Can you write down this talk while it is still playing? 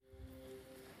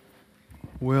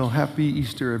Well, happy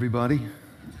Easter, everybody.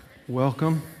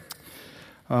 Welcome.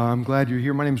 I'm glad you're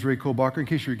here. My name is Ray Kohlbacher. In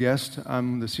case you're a guest,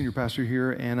 I'm the senior pastor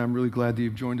here, and I'm really glad that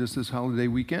you've joined us this holiday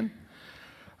weekend.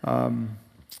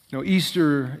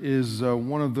 Easter is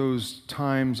one of those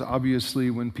times,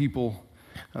 obviously, when people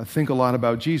think a lot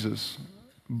about Jesus,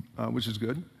 which is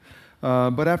good.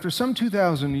 But after some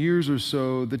 2,000 years or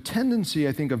so, the tendency,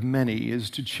 I think, of many is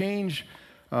to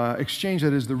exchange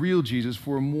that is the real Jesus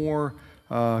for a more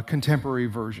contemporary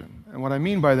version. And what I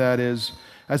mean by that is,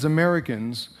 as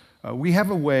Americans, we have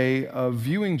a way of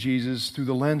viewing Jesus through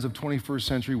the lens of 21st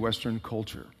century Western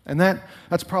culture. And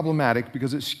that's problematic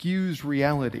because it skews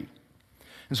reality.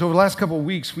 And so over the last couple of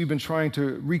weeks, we've been trying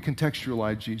to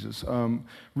recontextualize Jesus,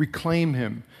 reclaim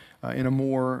him in a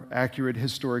more accurate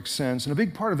historic sense. And a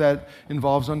big part of that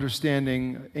involves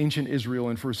understanding ancient Israel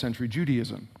and first century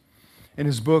Judaism. In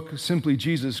his book, Simply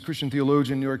Jesus, Christian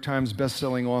theologian, New York Times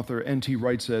bestselling author N.T.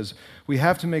 Wright says, "We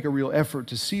have to make a real effort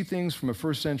to see things from a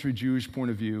first century Jewish point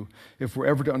of view if we're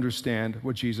ever to understand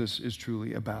what Jesus is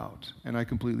truly about." And I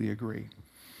completely agree.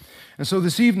 And so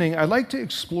this evening, I'd like to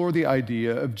explore the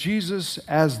idea of Jesus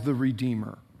as the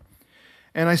Redeemer.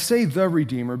 And I say the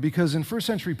Redeemer because in first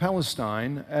century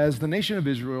Palestine, as the nation of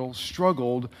Israel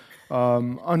struggled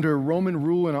under Roman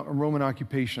rule and Roman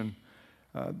occupation,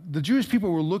 the Jewish people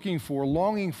were looking for,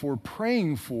 longing for,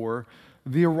 praying for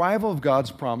the arrival of God's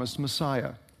promised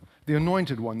Messiah, the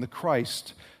anointed one, the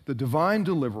Christ, the divine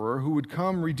deliverer who would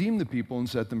come, redeem the people, and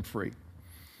set them free.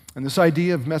 And this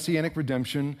idea of messianic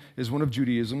redemption is one of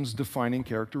Judaism's defining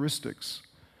characteristics.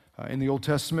 In the Old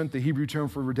Testament, the Hebrew term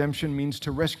for redemption means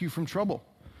to rescue from trouble,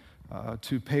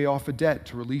 to pay off a debt,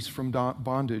 to release from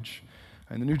bondage.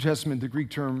 In the New Testament, the Greek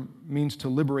term means to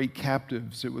liberate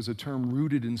captives. It was a term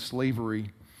rooted in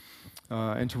slavery.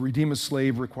 And to redeem a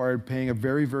slave required paying a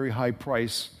very, very high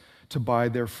price to buy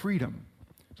their freedom.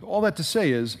 So all that to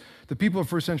say is, the people of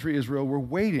first century Israel were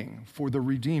waiting for the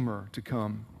Redeemer to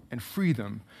come and free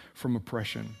them from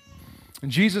oppression.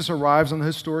 And Jesus arrives on the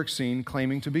historic scene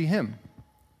claiming to be him.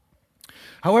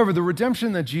 However, the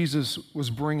redemption that Jesus was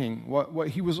bringing, what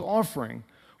he was offering,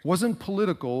 wasn't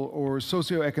political or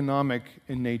socioeconomic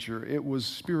in nature. It was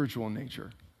spiritual in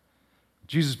nature.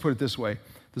 Jesus put it this way: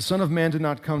 "The Son of Man did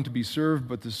not come to be served,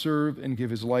 but to serve and give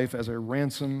his life as a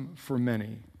ransom for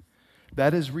many."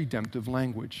 That is redemptive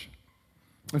language.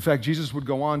 In fact, Jesus would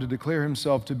go on to declare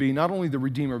himself to be not only the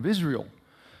Redeemer of Israel,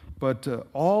 but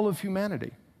all of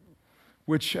humanity,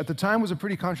 which at the time was a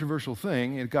pretty controversial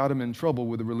thing. It got him in trouble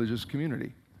with the religious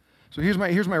community. So here's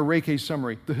my Ray case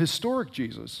summary. The historic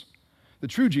Jesus, the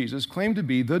true Jesus, claimed to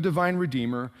be the divine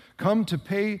Redeemer, come to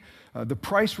pay the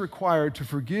price required to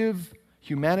forgive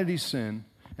humanity's sin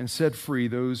and set free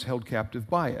those held captive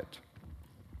by it.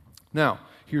 Now,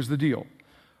 here's the deal.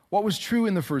 What was true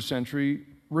in the first century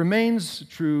remains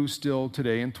true still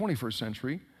today in 21st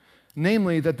century,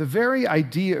 namely that the very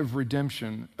idea of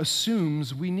redemption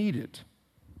assumes we need it.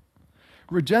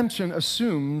 Redemption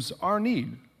assumes our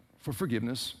need for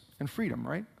forgiveness and freedom,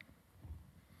 right?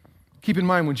 Keep in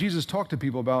mind, when Jesus talked to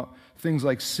people about things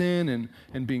like sin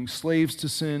and being slaves to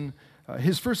sin,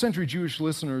 his first century Jewish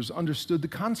listeners understood the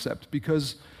concept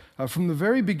because from the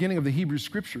very beginning of the Hebrew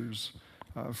Scriptures,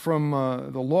 from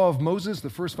the law of Moses, the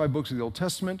first 5 books of the Old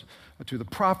Testament, to the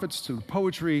prophets, to the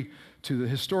poetry, to the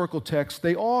historical texts,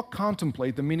 they all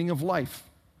contemplate the meaning of life,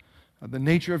 the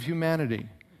nature of humanity,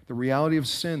 the reality of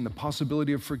sin, the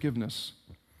possibility of forgiveness.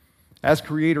 As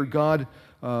Creator, God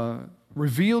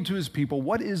revealed to his people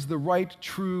what is the right,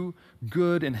 true,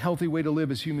 good, and healthy way to live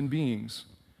as human beings.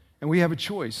 And we have a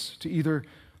choice to either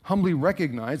humbly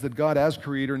recognize that God as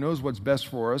Creator knows what's best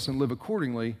for us and live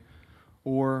accordingly,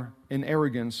 or in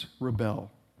arrogance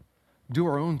rebel, do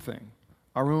our own thing,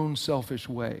 our own selfish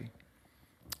way,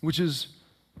 which is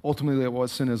ultimately what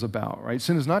sin is about, right?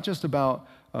 Sin is not just about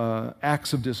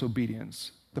acts of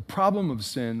disobedience. The problem of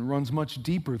sin runs much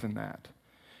deeper than that.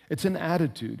 It's an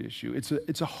attitude issue.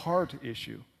 It's a heart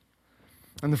issue.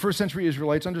 And the first century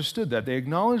Israelites understood that. They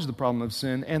acknowledged the problem of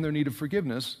sin and their need of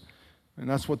forgiveness, and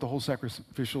that's what the whole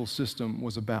sacrificial system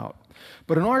was about.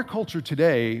 But in our culture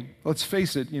today, let's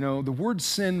face it, the word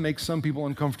sin makes some people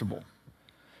uncomfortable.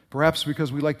 Perhaps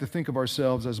because we like to think of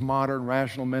ourselves as modern,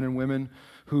 rational men and women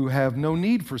who have no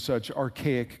need for such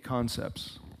archaic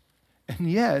concepts. And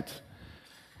yet,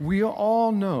 we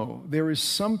all know there is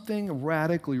something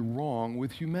radically wrong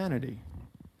with humanity.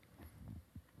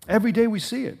 Every day we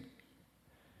see it.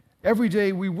 Every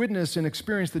day we witness and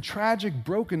experience the tragic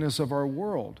brokenness of our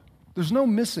world. There's no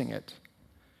missing it.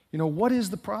 What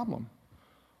is the problem?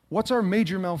 What's our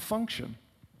major malfunction?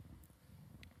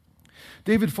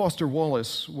 David Foster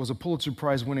Wallace was a Pulitzer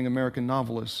Prize-winning American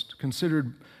novelist,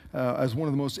 considered as one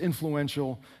of the most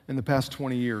influential in the past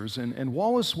 20 years. And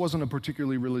Wallace wasn't a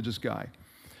particularly religious guy.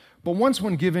 But once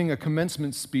when giving a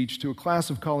commencement speech to a class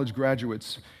of college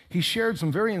graduates, he shared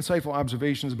some very insightful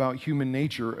observations about human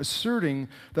nature, asserting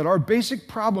that our basic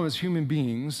problem as human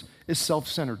beings is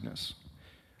self-centeredness.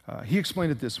 He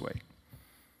explained it this way.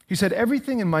 He said,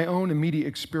 "Everything in my own immediate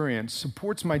experience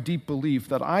supports my deep belief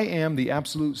that I am the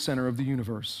absolute center of the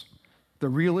universe, the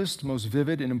realest, most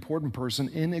vivid, and important person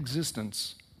in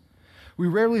existence. We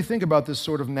rarely think about this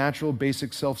sort of natural,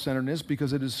 basic self-centeredness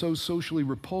because it is so socially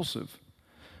repulsive.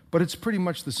 But it's pretty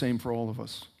much the same for all of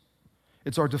us.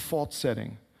 It's our default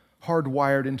setting,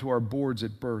 hardwired into our boards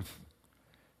at birth.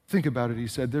 Think about it," he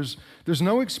said. There's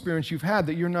no experience you've had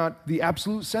that you're not the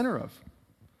absolute center of.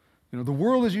 The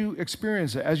world as you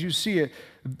experience it, as you see it,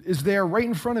 is there right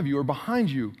in front of you or behind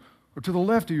you or to the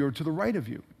left of you or to the right of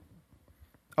you.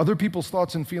 Other people's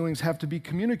thoughts and feelings have to be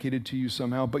communicated to you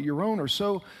somehow, but your own are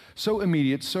so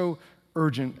immediate, so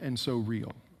urgent, and so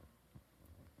real.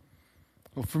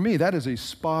 Well, for me, that is a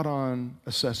spot-on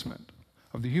assessment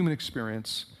of the human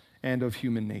experience and of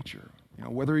human nature.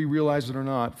 Whether he realized it or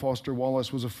not, Foster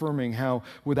Wallace was affirming how,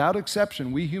 without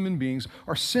exception, we human beings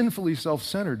are sinfully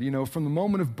self-centered, from the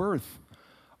moment of birth,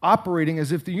 operating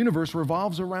as if the universe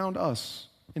revolves around us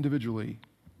individually.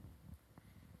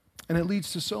 And it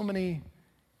leads to so many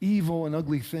evil and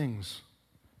ugly things: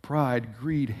 pride,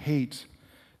 greed, hate,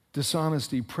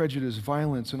 dishonesty, prejudice,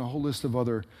 violence, and a whole list of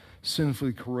other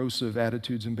sinfully corrosive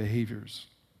attitudes and behaviors.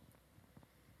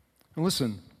 And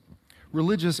listen,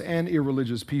 religious and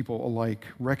irreligious people alike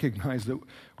recognize that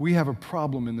we have a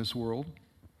problem in this world.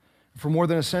 For more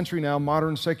than a century now,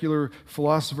 modern secular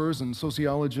philosophers and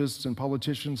sociologists and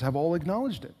politicians have all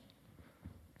acknowledged it.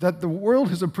 That the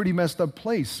world is a pretty messed up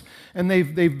place, and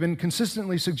they've been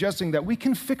consistently suggesting that we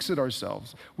can fix it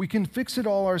ourselves. We can fix it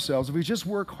all ourselves if we just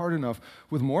work hard enough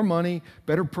with more money,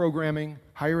 better programming,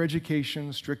 higher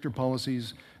education, stricter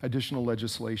policies, additional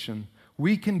legislation.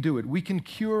 We can do it. We can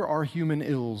cure our human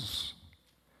ills.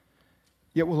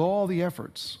 Yet with all the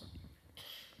efforts,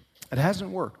 it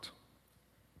hasn't worked,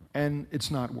 and it's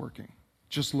not working.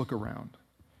 Just look around.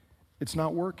 It's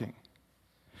not working.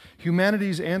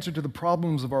 Humanity's answer to the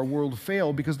problems of our world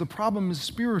failed because the problem is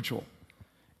spiritual.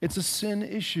 It's a sin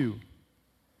issue.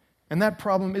 And that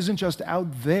problem isn't just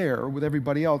out there with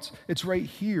everybody else. It's right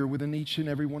here within each and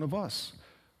every one of us.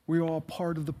 We're all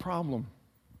part of the problem.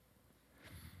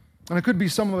 And it could be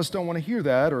some of us don't want to hear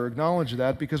that or acknowledge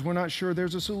that because we're not sure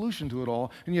there's a solution to it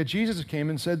all. And yet Jesus came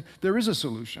and said there is a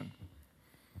solution.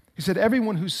 He said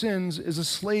everyone who sins is a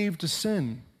slave to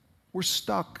sin. We're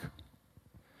stuck.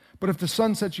 But if the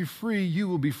Son sets you free, you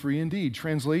will be free indeed.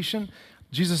 Translation,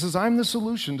 Jesus says, I'm the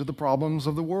solution to the problems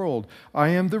of the world. I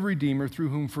am the Redeemer through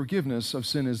whom forgiveness of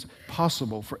sin is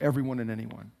possible for everyone and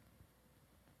anyone.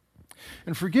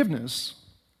 And forgiveness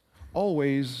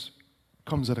always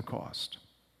comes at a cost.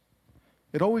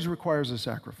 It always requires a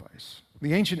sacrifice.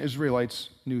 The ancient Israelites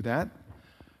knew that.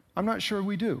 I'm not sure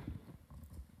we do.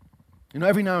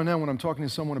 Every now and then when I'm talking to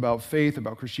someone about faith,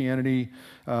 about Christianity,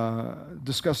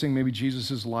 discussing maybe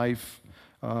Jesus' life,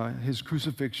 his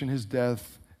crucifixion, his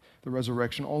death, the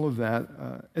resurrection, all of that,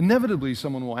 inevitably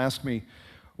someone will ask me,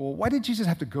 well, why did Jesus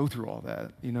have to go through all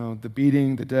that? The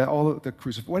beating, the death, all of the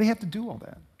crucifixion. Why did he have to do all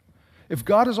that? If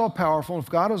God is all powerful, if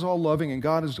God is all loving, and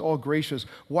God is all gracious,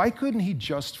 why couldn't he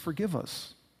just forgive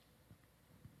us?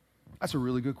 That's a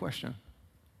really good question.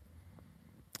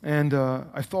 And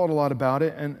I thought a lot about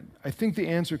it, and I think the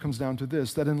answer comes down to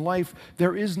this, that in life,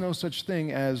 there is no such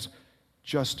thing as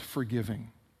just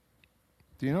forgiving.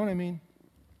 Do you know what I mean?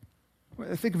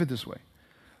 Think of it this way.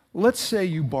 Let's say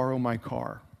you borrow my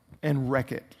car and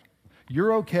wreck it.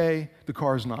 You're okay, the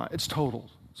car's not. It's total.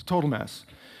 It's a total mess.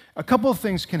 A couple of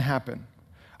things can happen.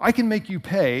 I can make you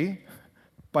pay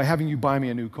by having you buy me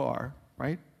a new car,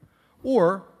 right?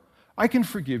 Or I can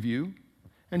forgive you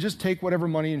and just take whatever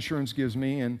money insurance gives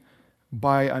me and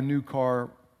buy a new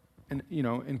car and,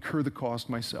 incur the cost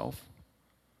myself.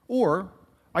 Or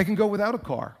I can go without a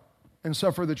car and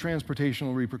suffer the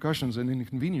transportational repercussions and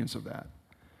inconvenience of that.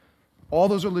 All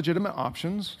those are legitimate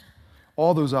options.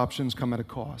 All those options come at a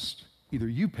cost. Either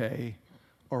you pay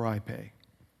or I pay.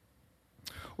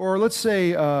 Or let's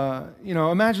say,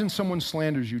 imagine someone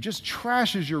slanders you, just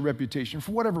trashes your reputation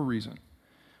for whatever reason.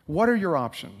 What are your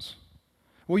options?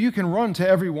 Well, you can run to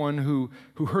everyone who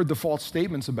heard the false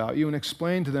statements about you and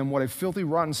explain to them what a filthy,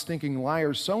 rotten, stinking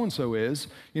liar so-and-so is,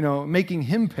 making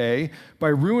him pay by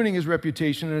ruining his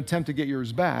reputation in an attempt to get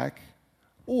yours back.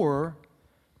 Or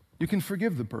you can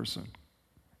forgive the person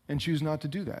and choose not to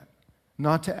do that.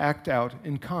 not to act out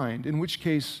in kind, in which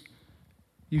case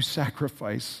you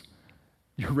sacrifice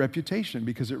your reputation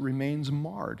because it remains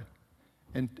marred.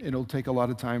 And it'll take a lot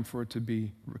of time for it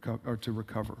to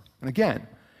recover. And again,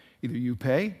 either you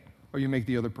pay or you make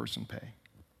the other person pay.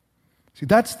 See,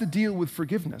 that's the deal with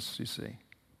forgiveness, you see.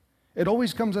 It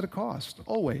always comes at a cost,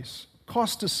 always.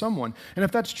 Cost to someone. And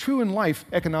if that's true in life,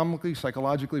 economically,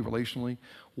 psychologically, relationally,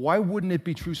 why wouldn't it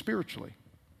be true spiritually?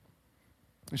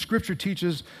 And Scripture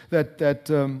teaches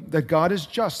that God is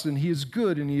just and He is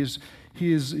good and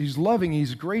He's loving,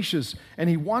 He's gracious, and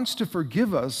He wants to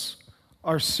forgive us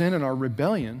our sin and our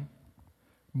rebellion,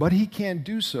 but He can't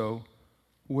do so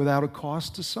without a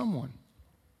cost to someone,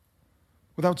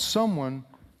 without someone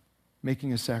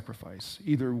making a sacrifice.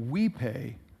 Either we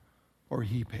pay or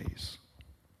He pays.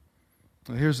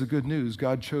 Now, here's the good news.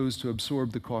 God chose to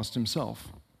absorb the cost Himself.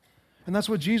 And that's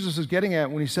what Jesus is getting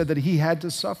at when He said that He had to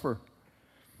suffer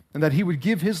and that He would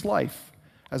give His life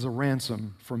as a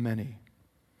ransom for many.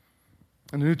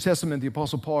 In the New Testament, the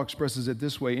Apostle Paul expresses it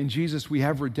this way: in Jesus we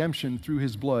have redemption through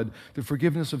His blood, the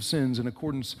forgiveness of sins in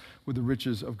accordance with the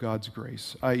riches of God's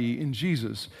grace. I.e., in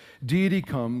Jesus, deity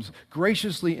comes,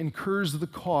 graciously incurs the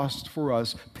cost for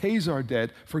us, pays our debt,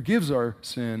 forgives our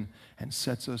sin, and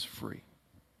sets us free.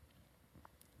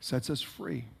 Sets us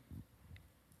free.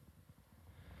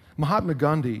 Mahatma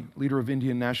Gandhi, leader of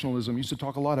Indian nationalism, used to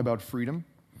talk a lot about freedom.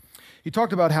 He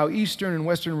talked about how Eastern and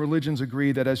Western religions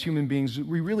agree that as human beings,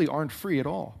 we really aren't free at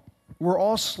all. We're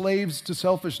all slaves to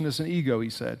selfishness and ego, he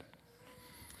said.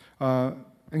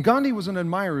 And Gandhi was an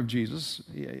admirer of Jesus.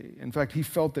 In fact, he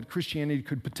felt that Christianity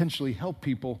could potentially help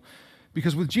people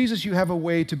because with Jesus, you have a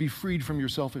way to be freed from your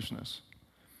selfishness.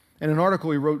 In an article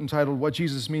he wrote entitled, "What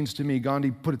Jesus Means to Me," Gandhi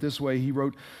put it this way. He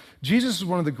wrote, "Jesus is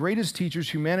one of the greatest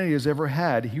teachers humanity has ever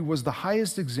had. He was the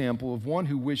highest example of one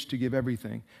who wished to give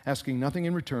everything, asking nothing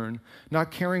in return,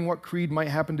 not caring what creed might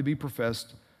happen to be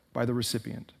professed by the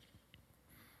recipient."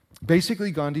 Basically,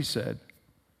 Gandhi said,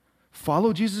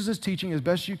 follow Jesus' teaching as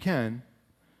best you can,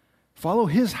 follow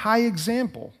His high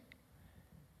example,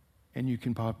 and you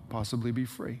can possibly be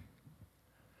free.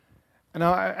 And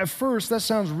now, at first, that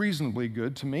sounds reasonably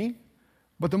good to me,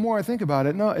 but the more I think about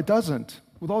it, no, it doesn't.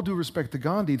 With all due respect to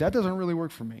Gandhi, that doesn't really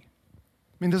work for me.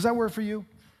 I mean, does that work for you?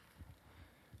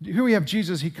 Here we have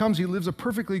Jesus. He comes, He lives a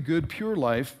perfectly good, pure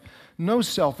life, no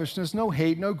selfishness, no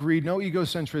hate, no greed, no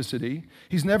egocentricity.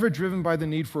 He's never driven by the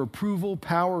need for approval,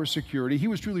 power, or security. He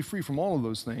was truly free from all of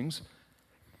those things.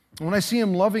 And when I see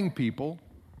Him loving people,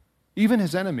 even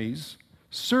His enemies,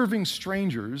 serving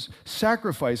strangers,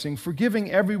 sacrificing, forgiving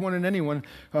everyone and anyone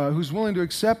who's willing to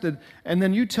accept it, and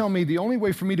then you tell me the only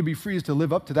way for me to be free is to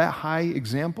live up to that high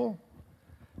example,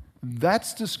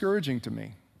 that's discouraging to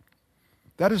me.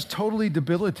 That is totally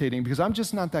debilitating because I'm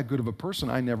just not that good of a person.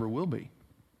 I never will be.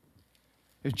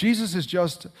 If Jesus is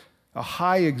just a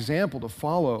high example to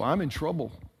follow, I'm in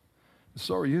trouble.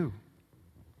 So are you.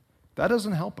 That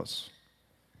doesn't help us.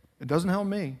 It doesn't help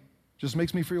me. It just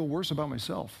makes me feel worse about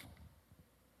myself.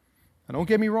 Now, don't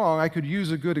get me wrong, I could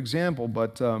use a good example,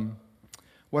 but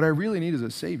what I really need is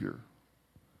a Savior.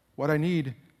 What I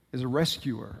need is a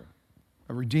rescuer,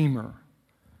 a Redeemer,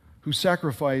 whose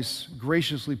sacrifice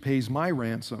graciously pays my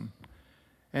ransom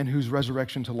and whose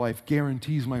resurrection to life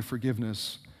guarantees my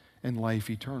forgiveness and life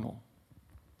eternal.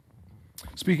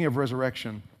 Speaking of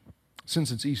resurrection,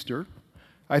 since it's Easter,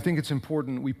 I think it's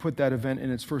important we put that event in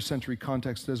its first century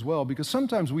context as well, because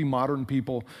sometimes we modern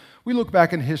people, we look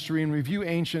back in history and review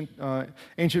ancient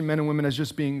men and women as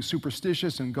just being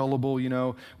superstitious and gullible,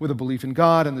 with a belief in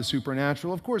God and the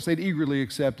supernatural. Of course, they'd eagerly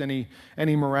accept any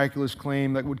miraculous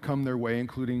claim that would come their way,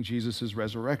 including Jesus'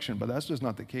 resurrection, but that's just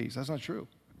not the case. That's not true.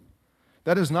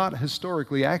 That is not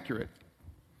historically accurate.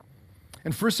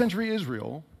 In first century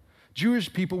Israel,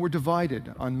 Jewish people were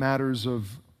divided on matters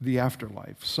of the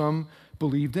afterlife. Some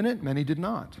believed in it, many did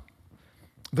not.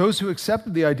 Those who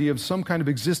accepted the idea of some kind of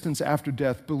existence after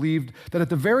death believed that at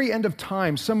the very end of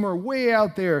time, somewhere way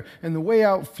out there in the way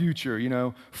out future,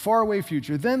 far away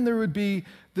future, then there would be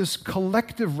this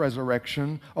collective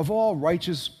resurrection of all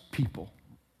righteous people.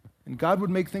 And God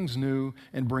would make things new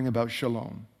and bring about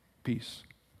shalom, peace.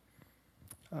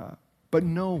 But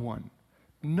no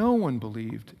one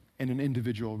believed in an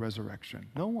individual resurrection.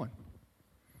 No one.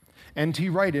 N.T.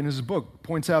 Wright, in his book,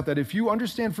 points out that if you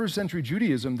understand first century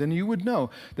Judaism, then you would know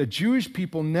that Jewish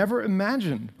people never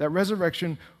imagined that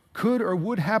resurrection could or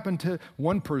would happen to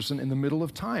one person in the middle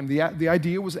of time. The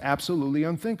idea was absolutely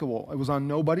unthinkable. It was on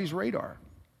nobody's radar.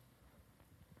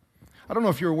 I don't know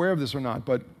if you're aware of this or not,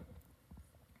 but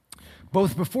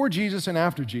both before Jesus and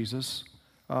after Jesus,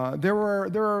 there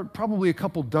are probably a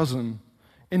couple dozen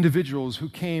individuals who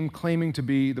came claiming to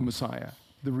be the Messiah.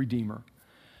 the Redeemer.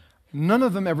 None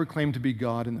of them ever claimed to be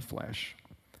God in the flesh.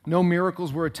 No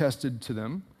miracles were attested to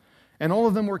them, and all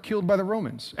of them were killed by the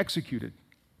Romans, executed.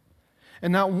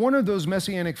 And not one of those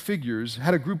messianic figures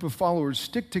had a group of followers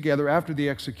stick together after the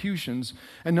executions,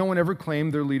 and no one ever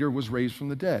claimed their leader was raised from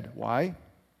the dead. Why?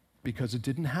 Because it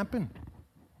didn't happen.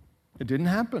 It didn't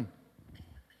happen.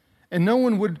 And no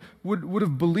one would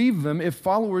have believed them if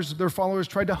their followers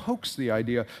tried to hoax the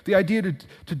idea. The idea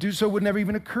to do so would never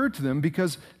even occur to them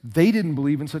because they didn't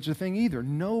believe in such a thing either.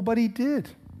 Nobody did.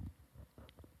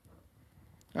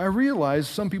 I realize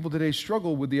some people today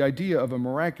struggle with the idea of a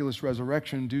miraculous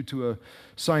resurrection due to a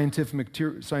scientific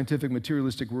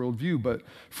materialistic worldview, but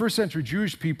first century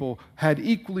Jewish people had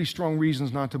equally strong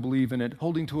reasons not to believe in it,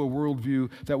 holding to a worldview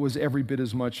that was every bit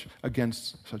as much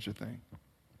against such a thing.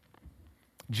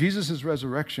 Jesus'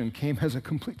 resurrection came as a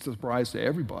complete surprise to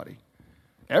everybody.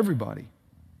 Everybody.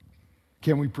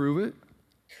 Can we prove it?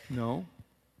 No.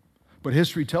 But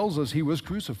history tells us he was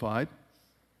crucified.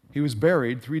 He was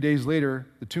buried. 3 days later,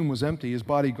 the tomb was empty, his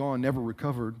body gone, never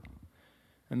recovered.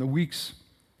 And the weeks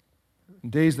and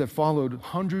days that followed,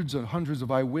 hundreds and hundreds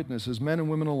of eyewitnesses, men and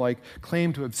women alike,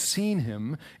 claimed to have seen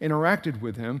him, interacted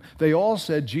with him. They all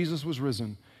said Jesus was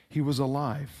risen. He was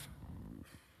alive.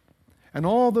 And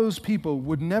all those people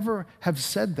would never have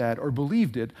said that or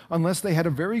believed it unless they had a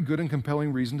very good and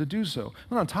compelling reason to do so.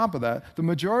 And on top of that, the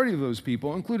majority of those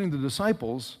people, including the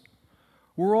disciples,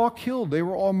 were all killed. They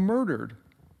were all murdered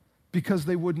because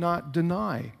they would not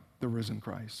deny the risen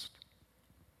Christ.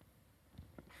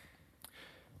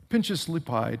 Pinchas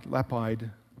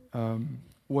Lapide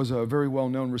was a very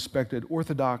well-known, respected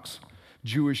Orthodox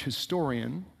Jewish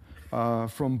historian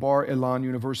from Bar Ilan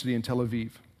University in Tel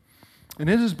Aviv. And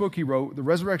in his book he wrote, The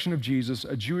Resurrection of Jesus,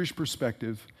 A Jewish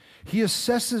Perspective, he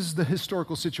assesses the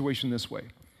historical situation this way.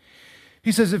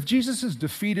 He says, if Jesus'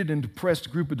 defeated and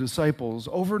depressed group of disciples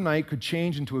overnight could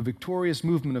change into a victorious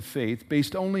movement of faith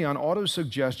based only on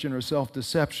autosuggestion or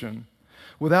self-deception,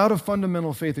 without a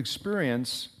fundamental faith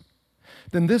experience,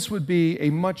 then this would be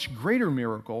a much greater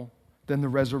miracle than the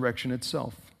resurrection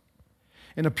itself.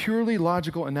 In a purely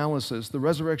logical analysis, the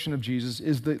resurrection of Jesus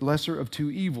is the lesser of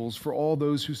two evils for all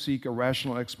those who seek a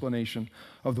rational explanation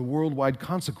of the worldwide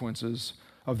consequences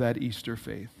of that Easter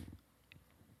faith.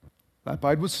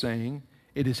 Lapide was saying,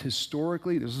 it is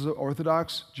historically, this is an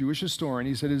Orthodox Jewish historian,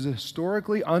 he said it is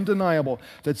historically undeniable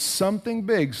that something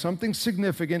big, something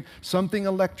significant, something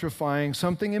electrifying,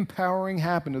 something empowering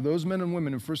happened to those men and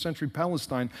women in first century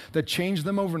Palestine that changed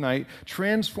them overnight,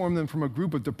 transformed them from a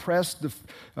group of depressed,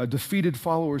 defeated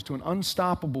followers to an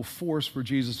unstoppable force for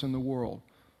Jesus in the world.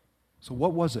 So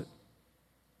what was it?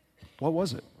 What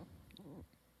was it?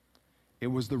 It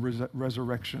was the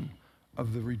resurrection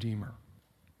of the Redeemer,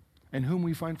 in whom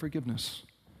we find forgiveness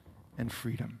and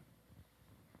freedom.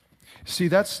 See,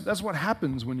 that's what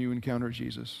happens when you encounter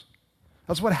Jesus.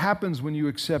 That's what happens when you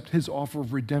accept his offer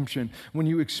of redemption, when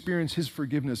you experience his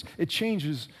forgiveness. It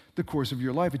changes the course of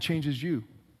your life. It changes you.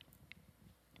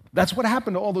 That's what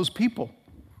happened to all those people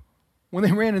when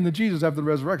they ran into Jesus after the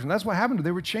resurrection. That's what happened to them.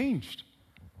 They were changed.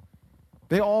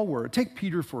 They all were. Take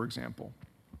Peter, for example.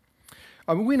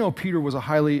 We know Peter was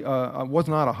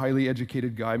not a highly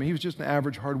educated guy. I mean, he was just an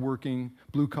average, hardworking,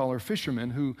 blue-collar fisherman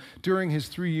who, during his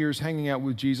 3 years hanging out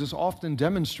with Jesus, often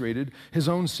demonstrated his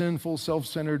own sinful,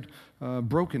 self-centered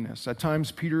brokenness. At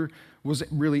times, Peter was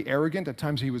really arrogant. At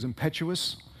times, he was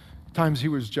impetuous. At times, he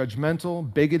was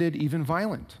judgmental, bigoted, even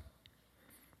violent.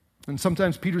 And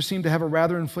sometimes Peter seemed to have a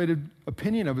rather inflated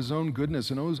opinion of his own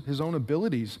goodness and his own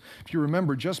abilities. If you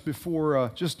remember, just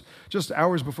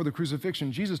hours before the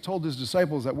crucifixion, Jesus told his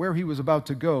disciples that where he was about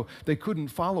to go, they couldn't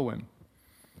follow him.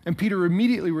 And Peter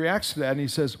immediately reacts to that and he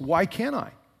says, why can't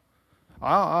I?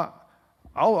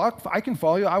 I can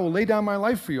follow you. I will lay down my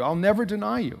life for you. I'll never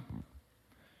deny you.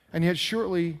 And yet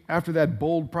shortly after that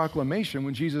bold proclamation,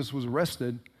 when Jesus was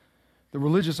arrested, the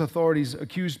religious authorities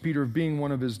accused Peter of being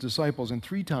one of his disciples, and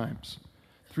three times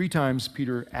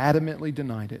Peter adamantly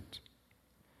denied it.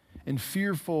 In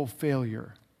fearful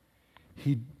failure,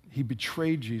 he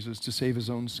betrayed Jesus to save his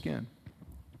own skin.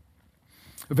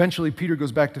 Eventually, Peter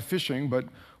goes back to fishing, but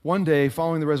one day,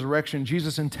 following the resurrection,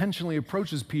 Jesus intentionally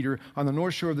approaches Peter on the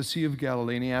north shore of the Sea of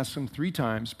Galilee, and he asks him 3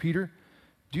 times, Peter,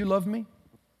 do you love me?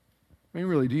 I mean,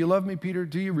 really, do you love me, Peter?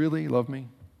 Do you really love me?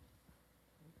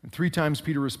 And 3 times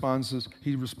Peter responds,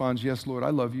 yes, Lord,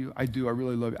 I love you. I do, I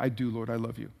really love you. I do, Lord, I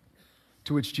love you.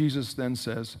 To which Jesus then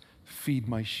says, feed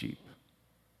my sheep.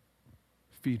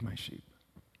 Feed my sheep.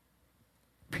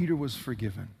 Peter was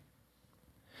forgiven.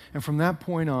 And from that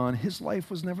point on, his life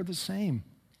was never the same.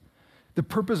 The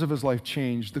purpose of his life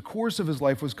changed. The course of his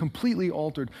life was completely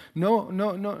altered. No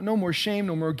more shame,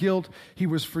 no more guilt. He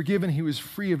was forgiven. He was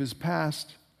free of his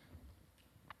past.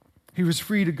 He was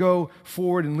free to go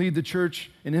forward and lead the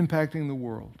church in impacting the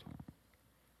world.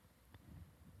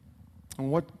 And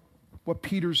what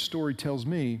Peter's story tells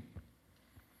me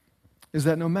is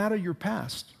that no matter your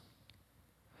past,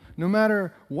 no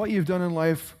matter what you've done in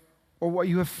life or what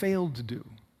you have failed to do,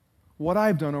 what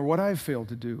I've done or what I've failed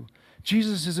to do,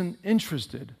 Jesus isn't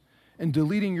interested in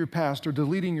deleting your past or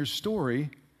deleting your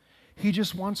story. He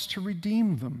just wants to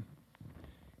redeem them.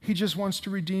 He just wants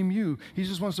to redeem you. He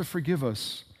just wants to forgive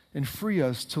us and free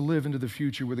us to live into the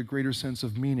future with a greater sense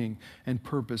of meaning and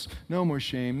purpose. No more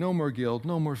shame, no more guilt,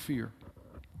 no more fear.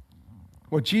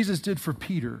 What Jesus did for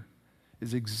Peter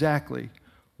is exactly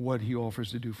what he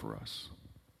offers to do for us.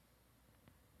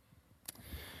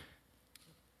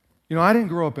 You know, I didn't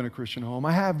grow up in a Christian home.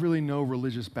 I have really no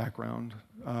religious background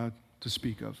to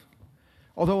speak of.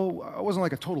 Although I wasn't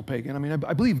like a total pagan. I mean,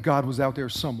 I believe God was out there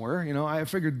somewhere. You know, I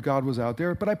figured God was out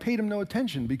there, but I paid him no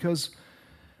attention because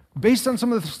based on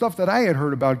some of the stuff that I had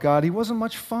heard about God, he wasn't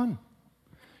much fun.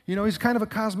 You know, he's kind of a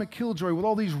cosmic killjoy with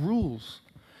all these rules.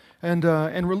 And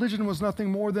religion was nothing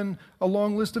more than a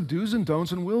long list of do's and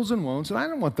don'ts and wills and won'ts. And I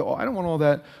don't want all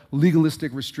that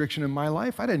legalistic restriction in my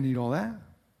life. I didn't need all that.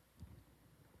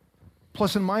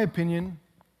 Plus, in my opinion,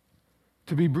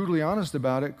 to be brutally honest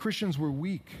about it, Christians were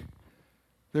weak.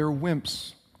 They were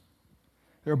wimps.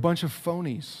 They're a bunch of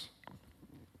phonies.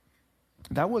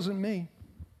 That wasn't me.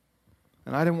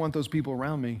 And I didn't want those people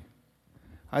around me.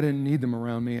 I didn't need them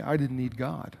around me. I didn't need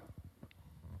God.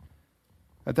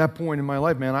 At that point in my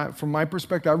life, man, from my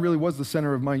perspective, I really was the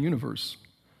center of my universe.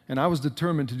 And I was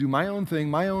determined to do my own thing,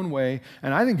 my own way,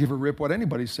 and I didn't give a rip what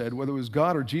anybody said, whether it was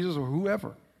God or Jesus or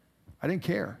whoever. I didn't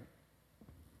care.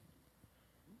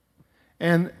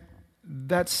 And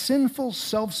that sinful,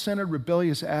 self-centered,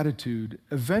 rebellious attitude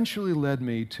eventually led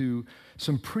me to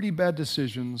some pretty bad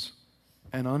decisions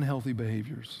and unhealthy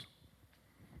behaviors.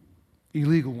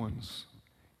 Illegal ones,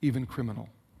 even criminal.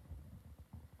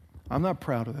 I'm not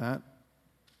proud of that,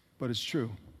 but it's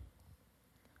true.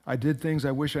 I did things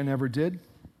I wish I never did.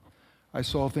 I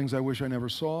saw things I wish I never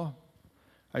saw.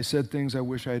 I said things I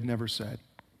wish I had never said.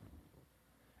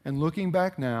 And looking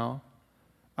back now,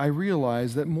 I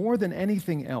realized that more than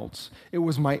anything else, it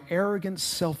was my arrogant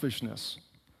selfishness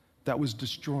that was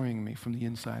destroying me from the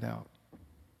inside out.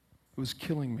 It was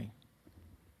killing me.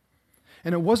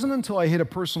 And it wasn't until I hit a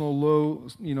personal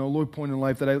low point in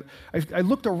life that I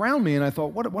looked around me and I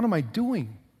thought, what am I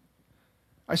doing?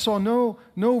 I saw no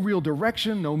real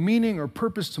direction, no meaning or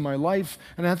purpose to my life.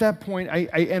 And at that point,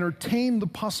 I entertained the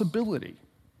possibility,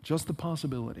 just the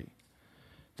possibility,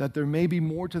 that there may be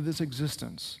more to this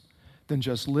existence than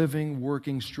just living,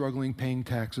 working, struggling, paying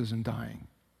taxes, and dying.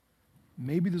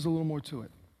 Maybe there's a little more to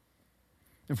it.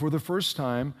 And for the first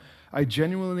time, I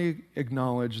genuinely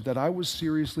acknowledged that I was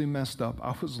seriously messed up.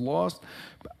 I was lost,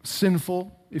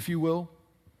 sinful, if you will,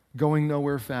 going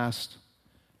nowhere fast,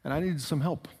 and I needed some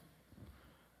help.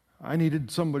 I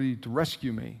needed somebody to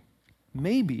rescue me.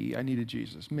 Maybe I needed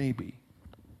Jesus, maybe.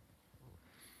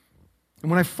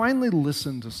 And when I finally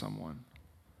listened to someone,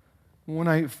 when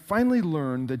I finally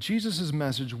learned that Jesus'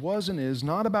 message was and is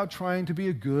not about trying to be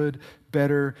a good,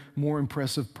 better, more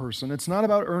impressive person. It's not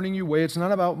about earning your way. It's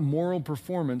not about moral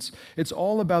performance. It's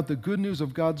all about the good news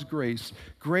of God's grace.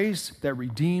 Grace that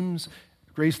redeems,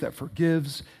 grace that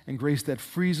forgives, and grace that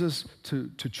frees us to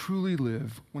truly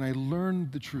live. When I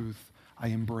learned the truth, I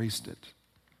embraced it.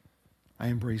 I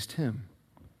embraced him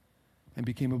and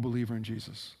became a believer in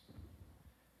Jesus.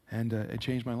 And it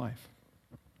changed my life.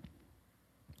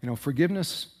 You know,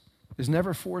 forgiveness is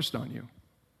never forced on you.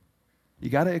 You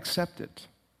got to accept it.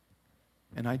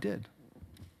 And I did.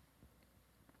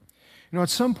 You know,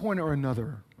 at some point or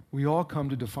another, we all come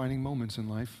to defining moments in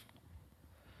life.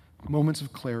 Moments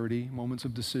of clarity, moments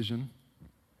of decision.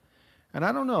 And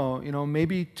I don't know,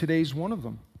 maybe today's one of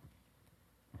them.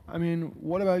 I mean,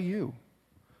 what about you?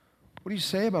 What do you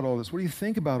say about all this? What do you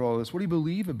think about all this? What do you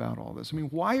believe about all this? I mean,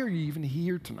 why are you even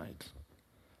here tonight?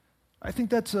 I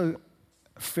think that's a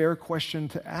fair question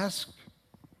to ask.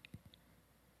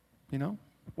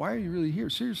 Why are you really here?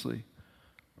 Seriously.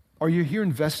 Are you here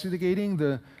investigating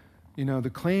the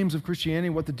claims of Christianity,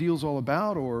 what the deal's all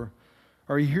about? Or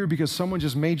are you here because someone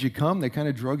just made you come? They kind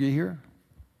of drug you here?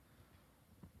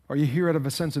 Are you here out of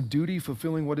a sense of duty,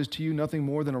 fulfilling what is to you nothing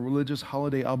more than a religious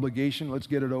holiday obligation? Let's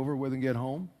get it over with and get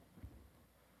home.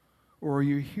 Or are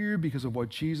you here because of what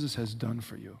Jesus has done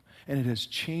for you? And it has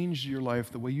changed your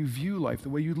life, the way you view life, the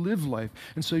way you live life.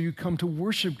 And so you come to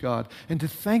worship God and to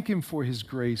thank Him for His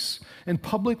grace and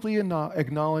publicly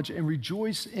acknowledge and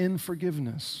rejoice in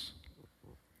forgiveness.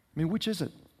 I mean, which is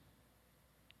it?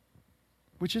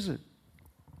 Which is it?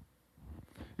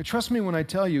 And trust me when I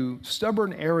tell you,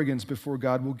 stubborn arrogance before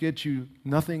God will get you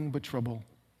nothing but trouble.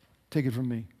 Take it from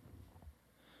me.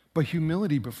 But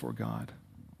humility before God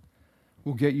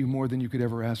will get you more than you could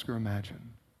ever ask or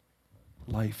imagine.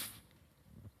 Life.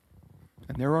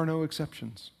 And there are no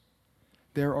exceptions.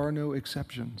 There are no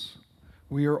exceptions.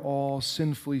 We are all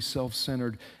sinfully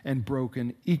self-centered and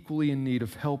broken, equally in need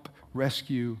of help,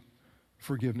 rescue,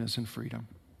 forgiveness, and freedom.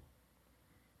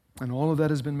 And all of that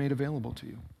has been made available to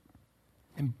you.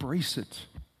 Embrace it.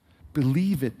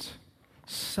 Believe it.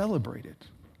 Celebrate it.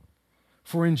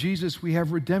 For in Jesus we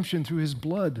have redemption through His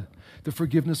blood, the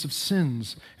forgiveness of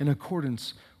sins in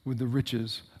accordance with the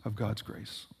riches of God's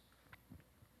grace.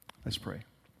 Let's pray.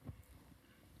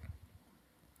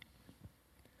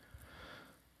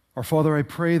 Our Father, I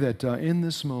pray that in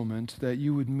this moment that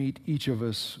you would meet each of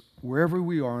us wherever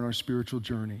we are in our spiritual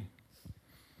journey.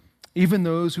 Even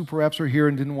those who perhaps are here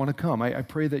and didn't want to come, I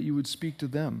pray that you would speak to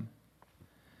them.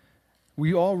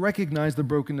 We all recognize the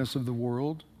brokenness of the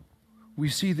world. We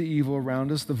see the evil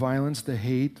around us, the violence, the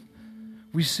hate.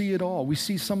 We see it all. We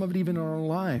see some of it even in our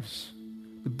lives.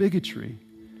 The bigotry,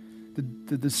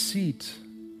 the deceit,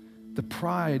 the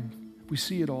pride. We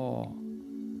see it all.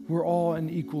 We're all in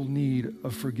equal need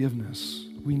of forgiveness.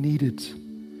 We need it.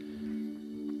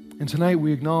 And tonight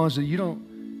we acknowledge that you don't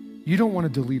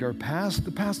want to delete our past.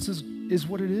 The past is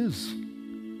what it is.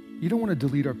 You don't want to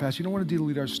delete our past. You don't want to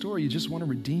delete our story. You just want to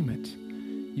redeem it.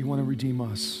 You want to redeem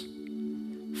us.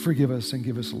 Forgive us and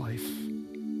give us life.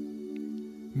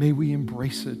 May we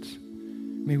embrace it.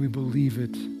 May we believe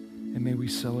it. And may we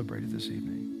celebrate it this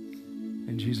evening.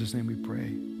 In Jesus' name we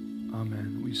pray.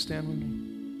 Amen. Will you stand with me?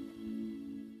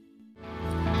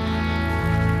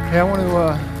 Hey,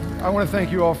 I want to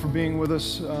thank you all for being with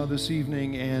us this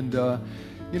evening. And,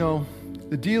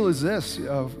 the deal is this.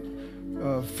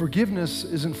 Forgiveness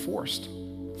isn't forced.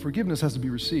 Forgiveness has to be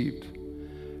received.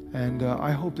 And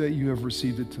I hope that you have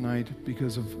received it tonight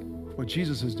because of what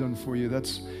Jesus has done for you.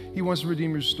 He wants to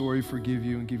redeem your story, forgive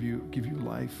you, and give you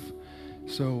life.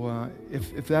 So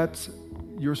if that's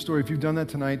your story, if you've done that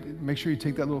tonight, make sure you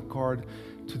take that little card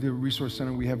to the Resource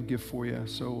Center. We have a gift for you.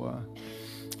 So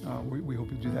we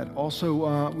hope you do that.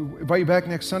 Also, we invite you back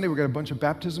next Sunday. We've got a bunch of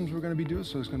baptisms we're going to be doing,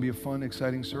 so it's going to be a fun,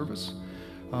 exciting service.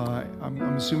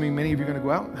 I'm assuming many of you are going to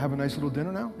go out and have a nice little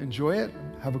dinner now. Enjoy it.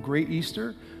 Have a great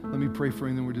Easter. Let me pray for you,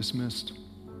 and then we're dismissed.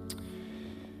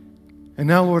 And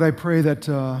now, Lord, I pray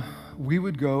that we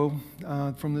would go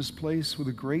from this place with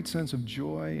a great sense of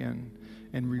joy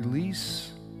and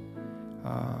release,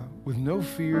 with no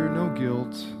fear, no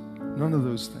guilt, none of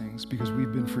those things, because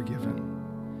we've been forgiven.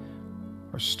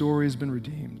 Our story has been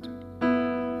redeemed.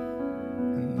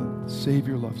 And the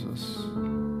Savior loves us.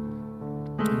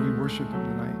 And we worship Him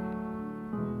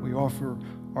tonight. We offer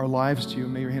our lives to you.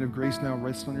 May your hand of grace now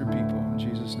rest on your people. In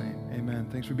Jesus' name, amen.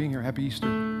 Thanks for being here. Happy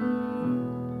Easter.